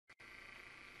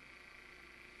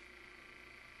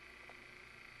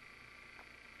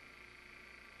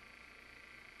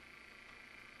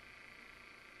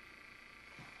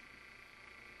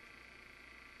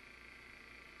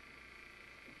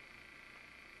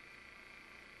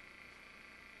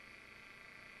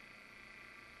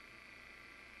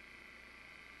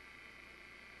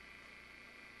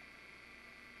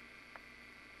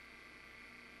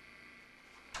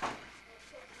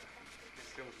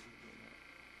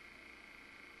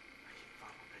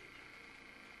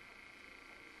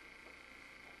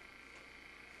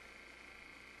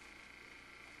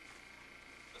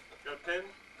pen?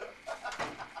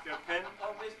 You got a pen?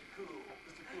 Oh, Mr. Cool.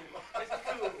 Mr. Cool. Mr.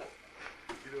 Cool.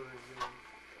 You know what I'm saying?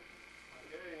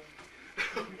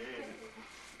 Okay.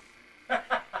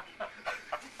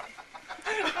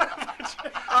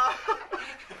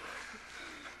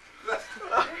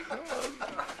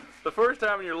 The first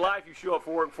time in your life you show up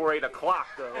for work before 8 o'clock,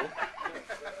 though.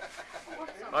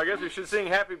 I guess we should sing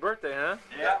happy birthday, huh?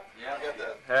 Yeah.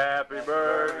 Happy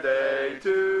birthday to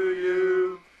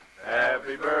you.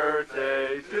 Happy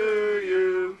birthday to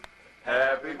you.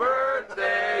 Happy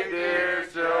birthday, dear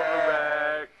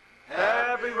Silverback.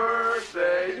 Happy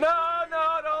birthday. No,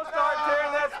 don't start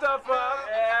tearing that stuff up.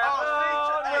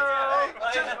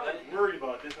 I'm worried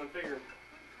about this. I'm figuring.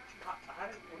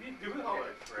 What are you doing all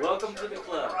that? Welcome to the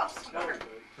club. No,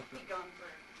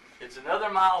 It's another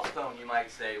milestone, you might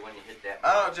say, when you hit that.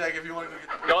 I don't know, Jack, if you want to go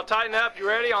get... Y'all tighten up. You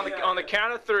ready? On the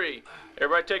count of 3.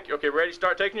 Everybody okay, ready?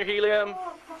 Start taking your helium.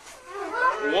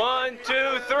 1,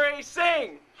 2, 3,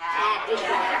 sing. Happy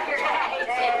birthday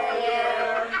to you.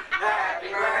 Happy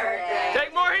birthday.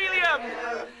 Take more helium.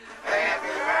 Happy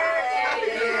birthday,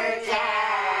 dear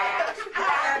Jack.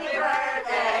 Happy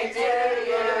birthday to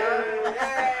you.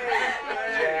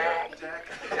 Jack.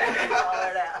 Call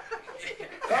it out.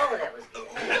 Oh, that was good.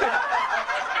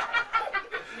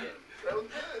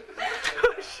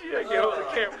 Shit, I can't hold the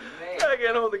camera. I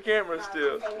can't hold the camera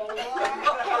still.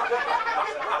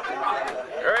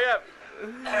 Hurry up.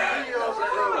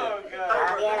 Oh,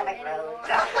 God.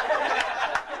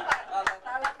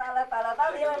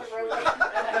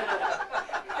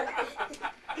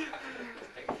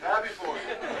 Happy for you.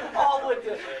 All with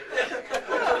the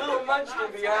little munchkin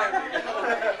behind me.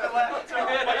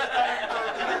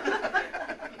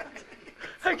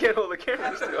 I can't hold the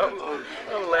camera still.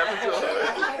 I'm laughing so hard.